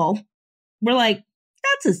at all, we're like,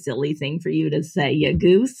 that's a silly thing for you to say, you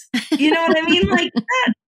goose. You know what I mean? Like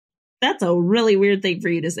that's a really weird thing for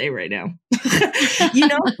you to say right now.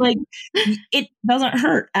 Like it doesn't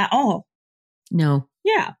hurt at all. No.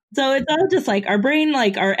 Yeah. So it's all just like our brain,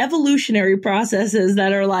 like our evolutionary processes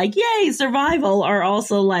that are like, yay, survival are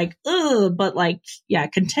also like, ugh, but like, yeah,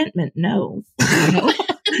 contentment, no.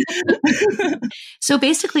 So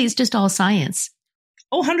basically it's just all science.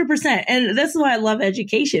 Oh, 100%. And this is why I love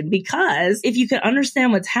education, because if you can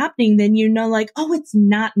understand what's happening, then you know, like, oh, it's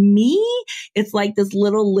not me. It's like this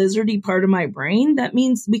little lizardy part of my brain. That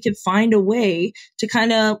means we could find a way to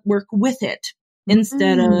kind of work with it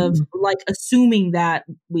instead of like assuming that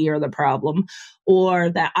we are the problem or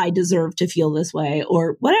that I deserve to feel this way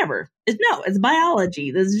or whatever. It's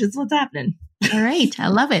biology. This is just what's happening. All right. I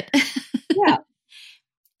love it. Yeah.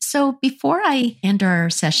 So before I end our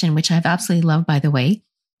session, which I've absolutely loved, by the way,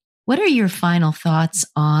 what are your final thoughts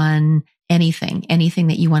on anything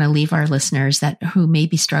that you want to leave our listeners who may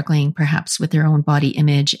be struggling perhaps with their own body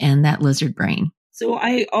image and that lizard brain? So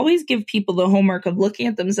I always give people the homework of looking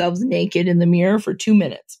at themselves naked in the mirror for 2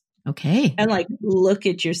 minutes. Okay. And like, look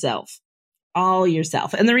at yourself, all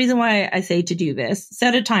yourself. And the reason why I say to do this,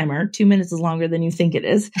 set a timer. 2 minutes is longer than you think it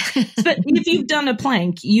is. But if you've done a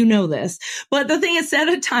plank, you know this. But the thing is, set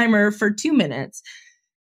a timer for 2 minutes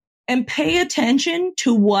and pay attention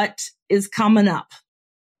to what is coming up.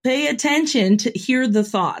 Pay attention to hear the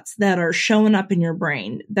thoughts that are showing up in your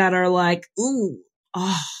brain that are like, ooh,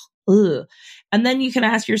 oh, ugh. And then you can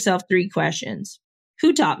ask yourself 3 questions.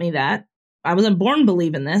 Who taught me that? I wasn't born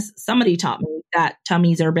believing this. Somebody taught me that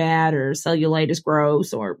tummies are bad or cellulite is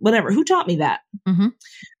gross or whatever. Who taught me that?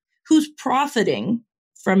 Who's profiting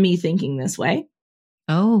from me thinking this way?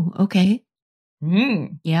 Oh, okay.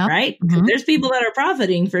 Yeah. Right? There's people that are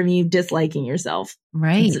profiting from you disliking yourself.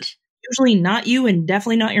 Right. It's usually not you and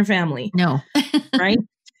definitely not your family. No. Right?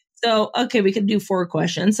 So, okay, we could do 4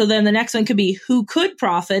 questions. So then the next one could be, who could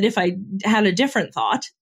profit if I had a different thought?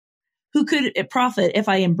 Who could profit if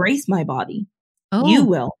I embrace my body? Oh, you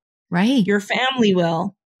will. Right. Your family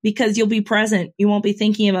will, because you'll be present. You won't be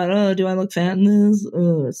thinking about, oh, do I look fat in this?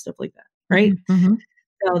 Oh, stuff like that. Right.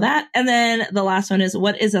 So that, and then the last one is,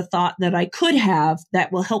 what is a thought that I could have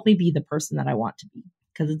that will help me be the person that I want to be?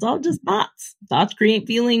 Because it's all just thoughts. Thoughts create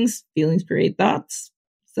feelings. Feelings create thoughts.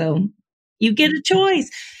 So you get a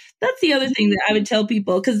choice. That's the other thing that I would tell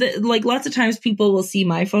people, because like lots of times people will see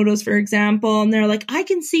my photos, for example, and they're like, I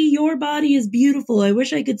can see your body is beautiful. I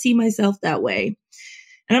wish I could see myself that way.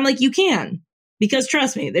 And I'm like, you can, because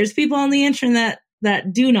trust me, there's people on the internet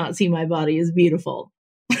that do not see my body as beautiful.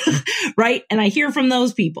 Right. And I hear from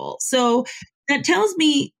those people. So that tells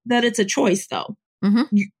me that it's a choice, though.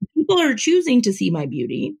 People are choosing to see my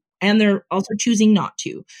beauty and they're also choosing not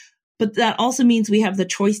to. But that also means we have the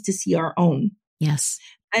choice to see our own. Yes.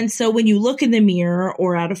 And so when you look in the mirror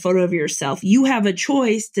or at a photo of yourself, you have a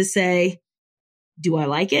choice to say, do I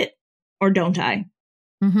like it or don't I?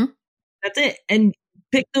 That's it. And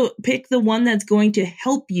pick the one that's going to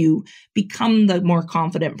help you become the more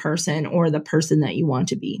confident person or the person that you want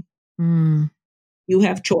to be. You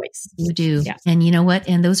have choice. You do. Yes. And you know what?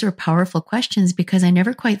 And those are powerful questions because I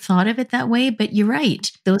never quite thought of it that way, but you're right.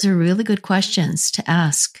 Those are really good questions to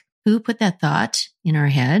ask. Who put that thought in our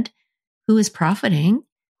head? Who is profiting?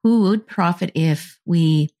 Who would profit if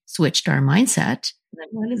we switched our mindset?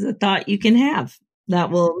 What is a thought you can have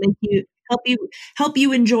that will make you help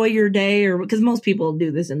you enjoy your day? Or because most people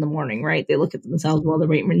do this in the morning, right? They look at themselves while they're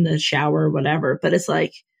waiting in the shower or whatever. But it's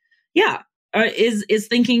like, yeah, is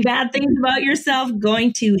thinking bad things about yourself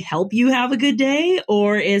going to help you have a good day,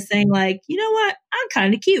 or is saying like, you know what, I'm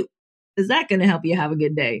kind of cute? Is that going to help you have a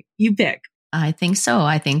good day? You pick. I think so.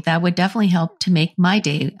 I think that would definitely help to make my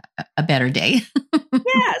day a better day.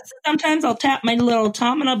 Yeah. So sometimes I'll tap my little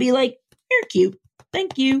Tom and I'll be like, you're cute.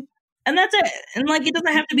 Thank you. And that's it. And like, it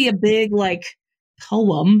doesn't have to be a big like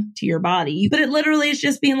poem to your body, but it literally is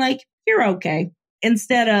just being like, you're okay.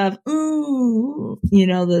 Instead of, ooh,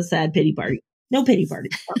 the sad pity party. No pity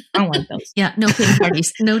parties. I don't like those. Yeah. No pity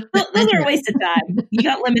parties. No. Those are a waste of time. You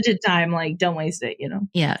got limited time. Like, don't waste it,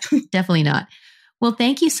 Yeah, definitely not. Well,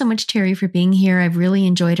 thank you so much, Terry, for being here. I've really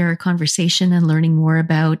enjoyed our conversation and learning more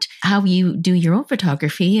about how you do your own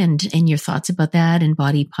photography and your thoughts about that and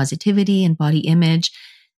body positivity and body image.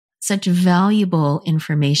 Such valuable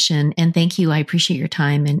information. And thank you. I appreciate your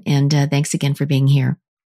time. And thanks again for being here.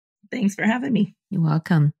 Thanks for having me. You're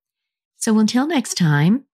welcome. So until next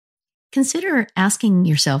time, consider asking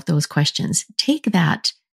yourself those questions. Take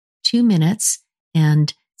that 2 minutes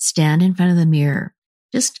and stand in front of the mirror.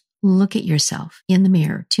 Just look at yourself in the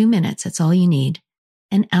mirror, 2 minutes. That's all you need.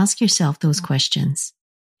 And ask yourself those questions.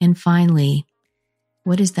 And finally,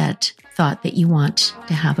 what is that thought that you want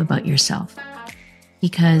to have about yourself?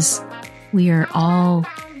 Because we are all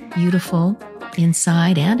beautiful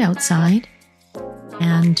inside and outside.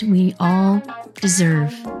 And we all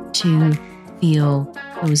deserve to feel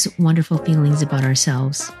those wonderful feelings about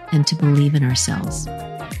ourselves and to believe in ourselves.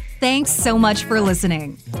 Thanks so much for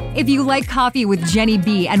listening. If you like Coffee with Jenny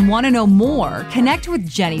B and want to know more, connect with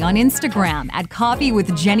Jenny on Instagram at Coffee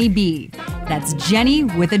with Jenny B. That's Jenny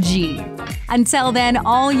with a G. Until then,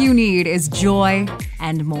 all you need is joy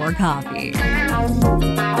and more coffee.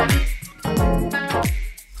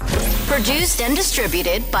 Produced and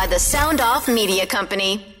distributed by the Sound Off Media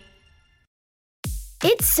Company.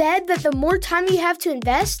 It's said that the more time you have to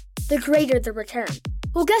invest, the greater the return.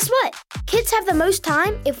 Well, guess what? Kids have the most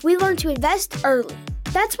time if we learn to invest early.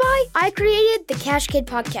 That's why I created the Cash Kid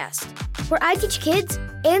podcast, where I teach kids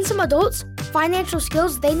and some adults financial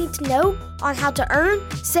skills they need to know on how to earn,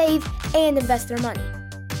 save, and invest their money.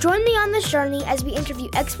 Join me on this journey as we interview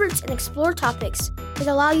experts and explore topics that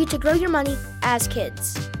allow you to grow your money as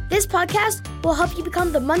kids. This podcast will help you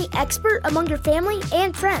become the money expert among your family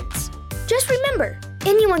and friends. Just remember,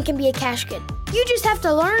 anyone can be a cash kid. You just have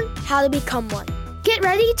to learn how to become one. Get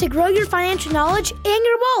ready to grow your financial knowledge and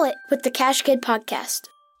your wallet with the Cash Kid podcast.